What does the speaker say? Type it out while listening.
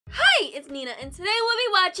it's Nenaa, and today we'll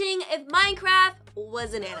be watching If Minecraft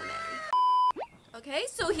Was an Anime. Okay,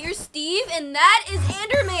 so here's Steve, and that is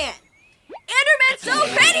Enderman. Enderman's so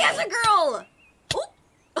pretty as a girl! Oh,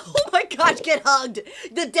 oh my gosh, get hugged!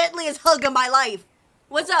 The deadliest hug of my life.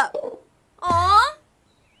 What's up? Aw,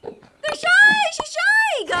 they're shy! She's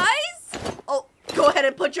shy, guys! Oh, go ahead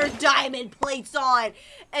and put your diamond plates on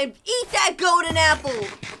and eat that golden apple.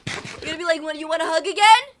 You're gonna be like, you want a hug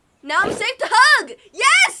again? Now I'm safe to hug!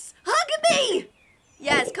 Yes! Hug me!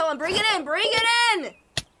 Yes, come on, bring it in, bring it in!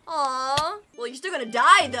 Aww. Well, you're still gonna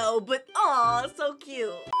die though, but aw, so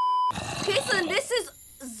cute. Okay, so then this is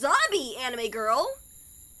Zombie Anime Girl.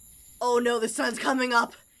 Oh no, the sun's coming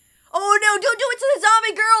up. Oh no, don't do it to the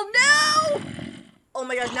zombie girl, no! Oh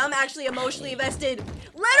my gosh, now I'm actually emotionally invested.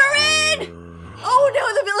 Let her in! Oh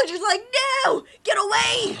no, the villager's like, no! Get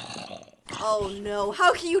away! Oh no,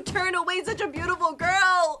 how can you turn away such a beautiful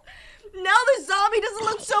girl? Now the zombie doesn't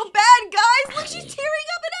look so bad, guys! Look, she's tearing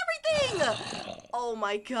up and everything! Oh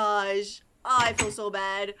my gosh, I feel so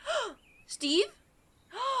bad. Steve?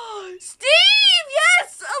 Steve,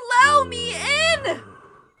 yes! Allow me in!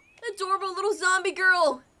 Adorable little zombie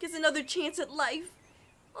girl gets another chance at life.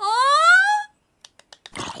 Aww!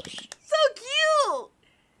 So cute!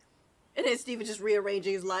 And then Steve is just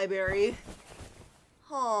rearranging his library.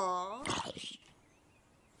 Aww.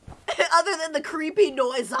 Other than the creepy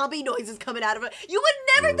noise, zombie noises coming out of her, you would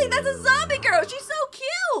never think that's a zombie girl. She's so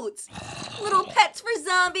cute. Little pets for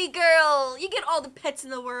zombie girl. You get all the pets in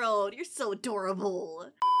the world. You're so adorable.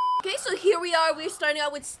 Okay, so here we are. We're starting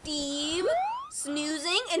out with Steve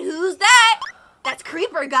snoozing. And who's that? That's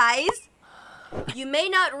Creeper, guys. You may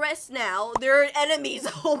not rest now. There are enemies.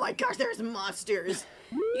 Oh my gosh, there's monsters.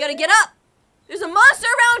 You gotta get up. There's a monster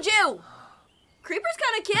around you. Creeper's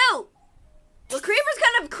kind of cute. Well, Creeper's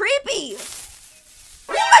kind of creepy.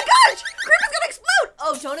 Oh my gosh! Creeper's gonna explode!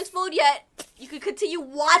 Oh, don't explode yet. You could continue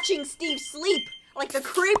watching Steve sleep like the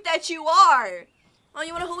creep that you are. Oh,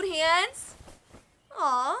 you wanna hold hands?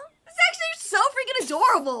 Aw, this is actually so freaking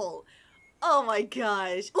adorable. Oh my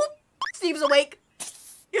gosh. Oop, Steve's awake.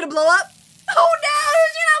 You're gonna blow up? Oh no,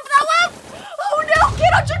 you're gonna blow up! Oh no,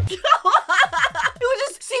 get out your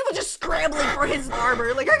Steve was just scrambling for his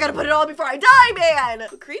armor. Like, I gotta put it on before I die, man.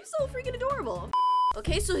 The creep's so freaking adorable.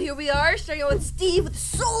 Okay, so here we are, starting out with Steve with the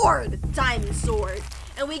sword. Diamond sword.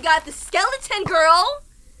 And we got the skeleton girl.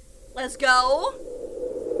 Let's go.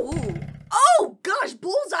 Ooh. Oh, gosh,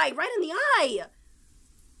 bullseye right in the eye.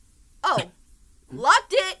 Oh,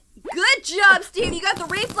 locked it. Good job, Steve. You got the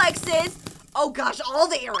reflexes. Oh, gosh, all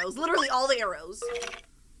the arrows. Literally all the arrows.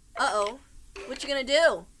 Uh-oh. What you gonna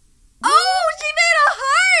do? Oh, she made a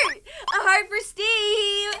heart! A heart for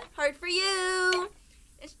Steve. Heart for you.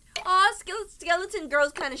 Aw, skeleton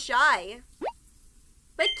girl's kind of shy.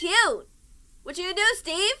 But cute. What you gonna do,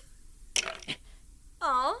 Steve?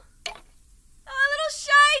 Aw. Oh, little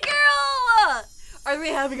shy girl. Are we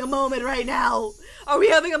having a moment right now? Are we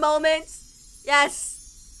having a moment?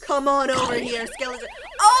 Yes. Come on over here, skeleton.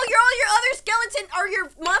 Oh, all your other skeleton or your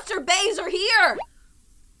monster bays are here.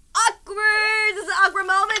 Awkward! This is an awkward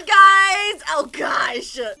moment, guys! Oh,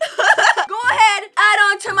 gosh. Go ahead, add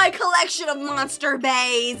on to my collection of monster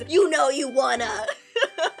bays. You know you wanna.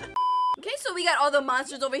 Okay, so we got all the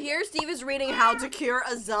monsters over here. Steve is reading How to Cure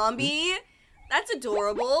a Zombie. That's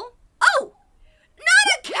adorable. Oh!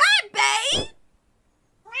 Not a cat bay!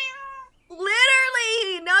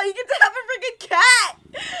 Literally! Now you get to have a freaking cat!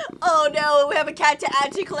 Oh no, we have a cat to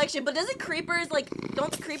add to your collection. But doesn't creepers,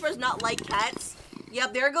 don't creepers not like cats?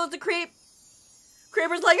 Yep, there goes the creep.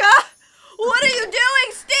 Creeper's like, what are you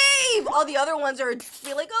doing, Steve? All the other ones are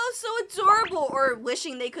be like, oh, so adorable, or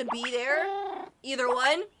wishing they could be there. Either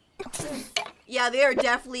one. Yeah, they are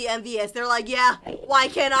definitely envious. They're like, yeah, why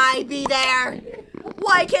can't I be there?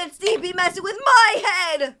 Why can't Steve be messing with my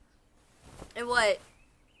head? And what?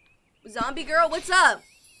 Zombie girl, what's up?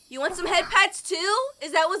 You want some head pats too?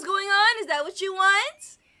 Is that what's going on? Is that what you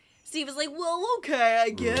want? Steve is like, well, okay, I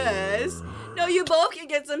guess. No, you both can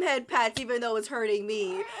get some head pats even though it's hurting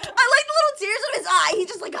me. I like the little tears in his eye. He's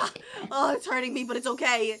just like, oh, it's hurting me, but it's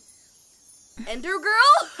okay. Ender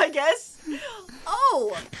girl, I guess.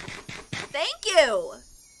 Oh, thank you.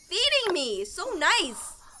 Feeding me, so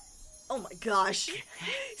nice. Oh my gosh.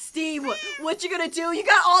 Steve, what you gonna do? You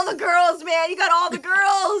got all the girls, man. You got all the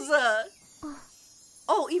girls.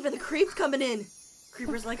 Oh, even the creep's coming in.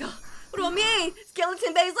 Creeper's like, oh, what about me?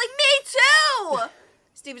 Skeleton Bay's like, me too.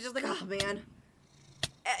 Steve is just like, oh man.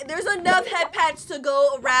 There's enough head pats to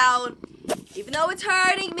go around. Even though it's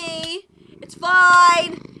hurting me, it's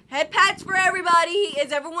fine. Head pats for everybody.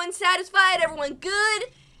 Is everyone satisfied? Everyone good?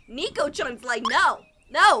 Nico-chan's like,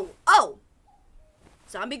 no. Oh.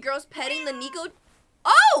 Zombie girl's petting the Nico.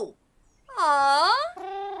 Oh!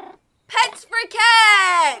 Aww. Pets for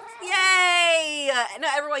cats! Yay! No,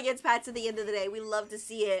 everyone gets pets at the end of the day. We love to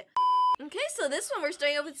see it. Okay, so this one we're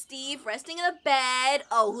starting off with Steve resting in a bed.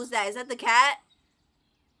 Oh, who's that? Is that the cat?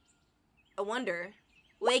 I wonder.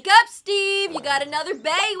 Wake up, Steve! You got another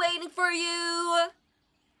bae waiting for you.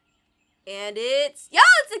 And it's... Yo,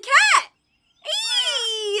 it's a cat!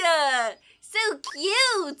 Hey! So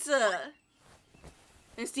cute!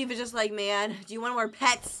 And Steve is just like, man, do you want more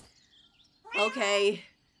pets? Okay.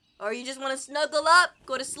 Or you just want to snuggle up,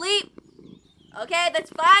 go to sleep? Okay,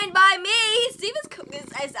 that's fine by me. Steve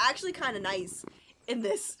is actually kind of nice in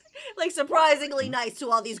this. Like, surprisingly nice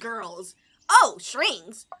to all these girls. Oh,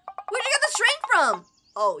 strings? Where'd you get the string from?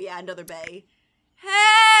 Oh, yeah, another bae.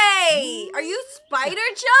 Hey! Are you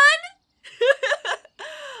Spider-Chun?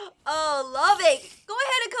 Oh, love it. Go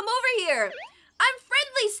ahead and come over here. I'm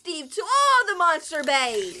friendly, Steve, to all the monster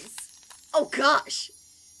baes. Oh, gosh.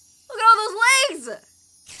 Look at all those legs.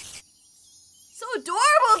 So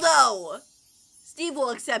adorable, though. Steve will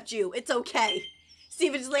accept you. It's okay.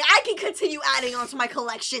 Steve is like, I can continue adding on to my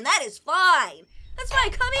collection. That is fine. That's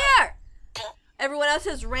fine. Come here. Everyone else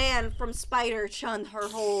has ran from Spider-Chun her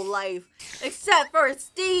whole life. Except for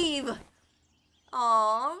Steve.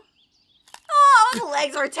 Aww. Oh, the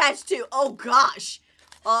legs are attached too. Oh, gosh.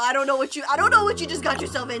 I don't know what you just got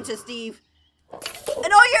yourself into, Steve.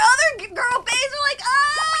 And all your other girl baes are like,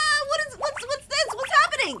 what's this? What's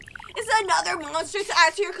happening? Is another monster to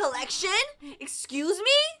add to your collection? Excuse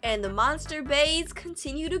me? And the monster baes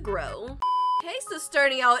continue to grow. Okay, so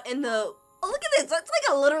starting out in the, oh, look at this. It's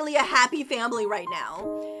like literally a happy family right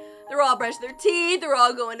now. They're all brushing their teeth. They're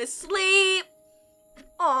all going to sleep.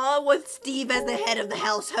 Aw, with Steve as the head of the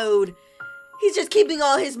household. He's just keeping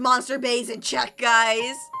all his monster baes in check,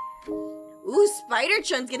 guys. Ooh,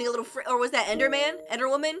 Spider-Chun's getting a little or was that Enderman?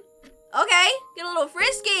 Enderwoman? Okay, get a little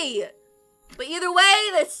frisky. But either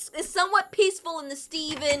way, this is somewhat peaceful in the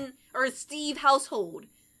Steve household.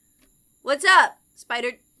 What's up,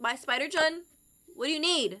 my Spider-Chun? What do you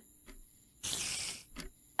need?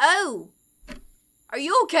 Oh, are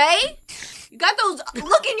you okay? You got those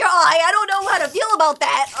look in your eye. I don't know how to feel about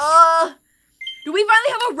that. Do we finally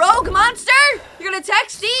have a rogue monster? You're gonna attack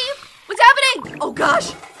Steve? What's happening? Oh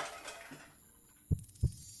gosh.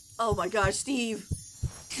 Oh my gosh, Steve.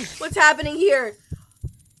 What's happening here?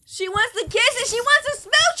 She wants to kiss and she wants to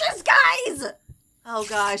smooch us, guys! Oh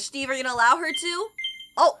gosh, Steve, are you gonna allow her to?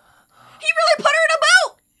 Oh, he really put her in a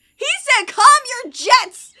boat! He said, calm your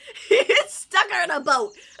jets! He stuck her in a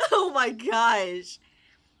boat. Oh my gosh.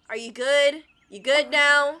 Are you good? You good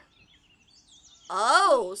now?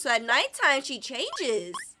 Oh, so at nighttime she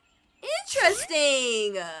changes.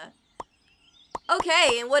 Interesting.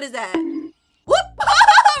 Okay, and what is that? Whoop!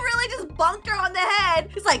 Really just bonked her on the head.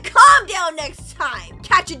 It's like, calm down next time.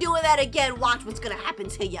 Catch you doing that again. Watch what's gonna happen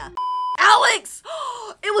to ya. Alex!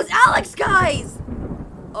 It was Alex, guys!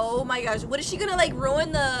 Oh my gosh, what is she gonna like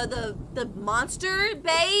ruin the monster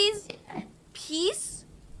bae's peace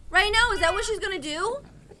right now? Is that what she's gonna do?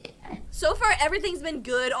 So far, everything's been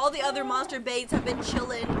good. All the other monster baes have been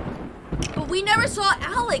chilling. But we never saw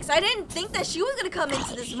Alex. I didn't think that she was gonna come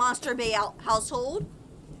into this monster bae household.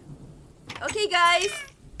 Okay, guys.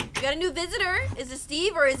 We got a new visitor. Is it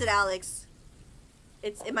Steve or is it Alex?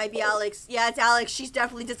 It might be Alex. Yeah, it's Alex. She's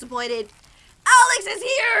definitely disappointed. Alex is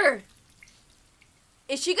here!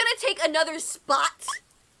 Is she gonna take another spot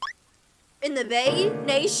in the Bay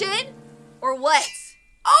Nation? Or what?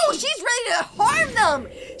 Oh, she's ready to harm them!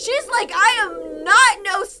 She's like, I am not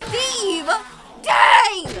no Steve!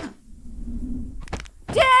 Dang!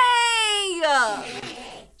 Dang!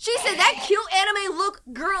 She said that cute anime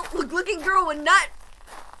looking girl would not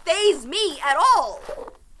faze me at all.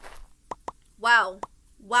 Wow.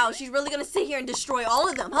 Wow, she's really gonna sit here and destroy all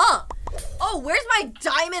of them, huh? Oh, where's my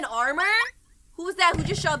diamond armor? Who was that who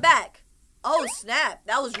just shot back? Oh, snap.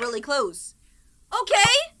 That was really close.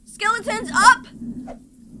 Okay, skeletons up.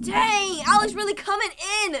 Dang, Alex really coming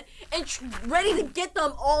in and ready to get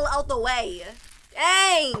them all out the way.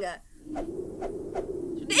 Dang.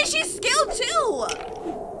 And she's skilled too.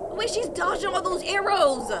 Wait, she's dodging all those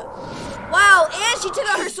arrows. Wow, and she took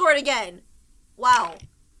out her sword again. Wow.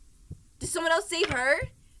 Did someone else save her?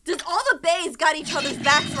 Does all the baes got each other's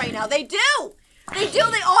backs right now? They do. They do.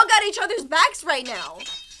 They all got each other's backs right now.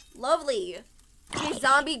 Lovely. Okay,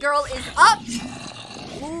 zombie girl is up.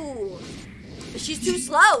 Ooh. But she's too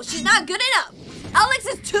slow. She's not good enough. Alex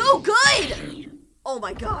is too good. Oh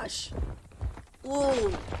my gosh.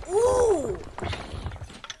 Ooh. Ooh.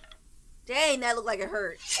 Dang, that looked like it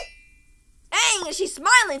hurt. Dang, and she's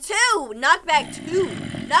smiling too. Knockback 2.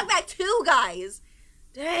 Knockback 2, guys.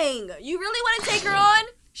 Dang, you really want to take her on?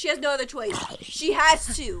 She has no other choice. She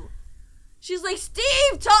has to. She's like,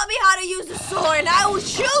 Steve taught me how to use the sword, and I will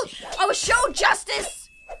shoot. I will show justice.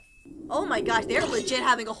 Oh my gosh, they're legit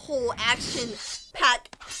having a whole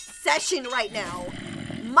action-packed session right now.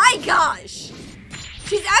 My gosh.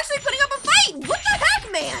 She's actually putting up a fight. What the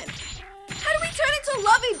heck, man? How do we turn into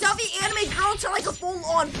lovey-dovey anime girl to like a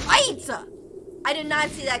full-on fight? I did not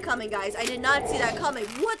see that coming, guys. I did not see that coming.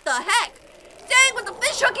 What the heck? Dang, with the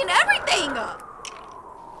fish hook and everything.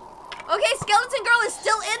 Okay, Skeleton Girl is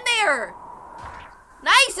still in there.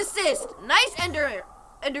 Nice assist. Nice Ender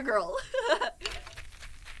Girl.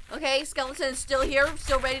 Okay, Skeleton is still here,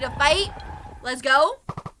 still ready to fight. Let's go.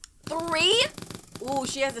 3. Ooh,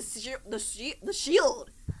 she has the shield.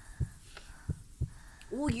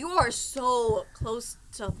 Ooh, you are so close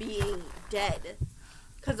to being dead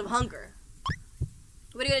because of hunger.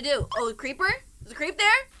 What are you gonna do? Oh, the creeper? Is a creep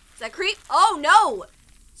there? Is that creep? Oh no!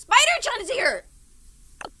 Spider-chan is here!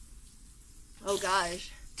 Oh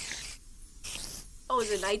gosh. Oh,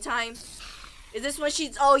 is it nighttime? Is this when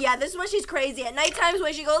she's, oh yeah, this is when she's crazy. At nighttime is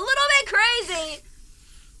when she goes a little bit crazy.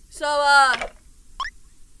 So,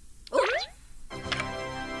 ooh.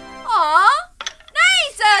 Aw,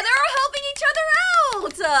 nice! They're all helping each other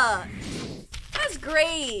out! That's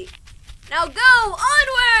great. Now go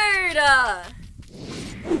onward!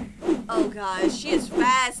 Oh gosh, she is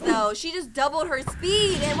fast though. She just doubled her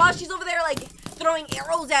speed, and while she's over there like throwing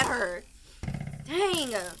arrows at her.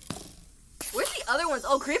 Dang. Where's the other ones?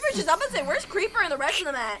 Oh, Creeper's just, I'm gonna say, where's Creeper and the rest of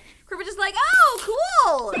them at? Creeper just like, oh,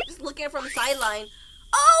 cool. Just looking from the sideline.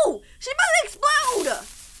 Oh, she's about to explode.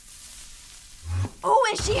 Oh,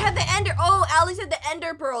 and she had the ender, oh, Alice had the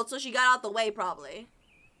ender pearl, so she got out the way probably.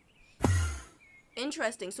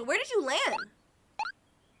 Interesting. So where did you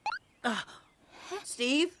land?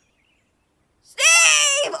 Steve?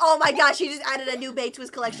 Steve! Oh my gosh, he just added a new bag to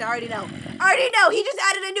his collection. I already know. He just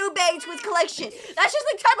added a new bag to his collection. That's just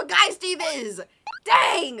the type of guy Steve is.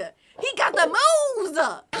 Dang! He got the moves!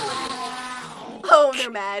 Oh,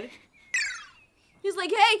 they're mad. He's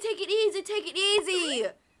like, hey, take it easy, take it easy.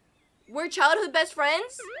 We're childhood best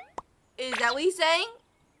friends? Is that what he's saying?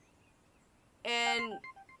 And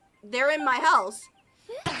they're in my house.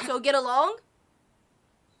 So get along?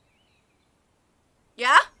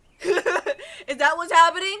 Yeah? Is that what's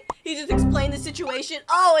happening? He just explained the situation.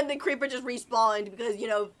 Oh, and the creeper just respawned because, you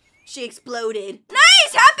know, she exploded.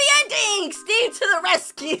 Nice! Happy ending! Steve to the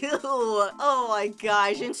rescue! Oh my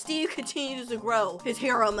gosh, and Steve continues to grow his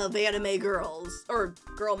harem of anime girls. Or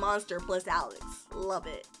girl monster plus Alex. Love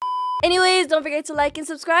it. Anyways, don't forget to like and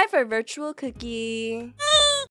subscribe for a virtual cookie.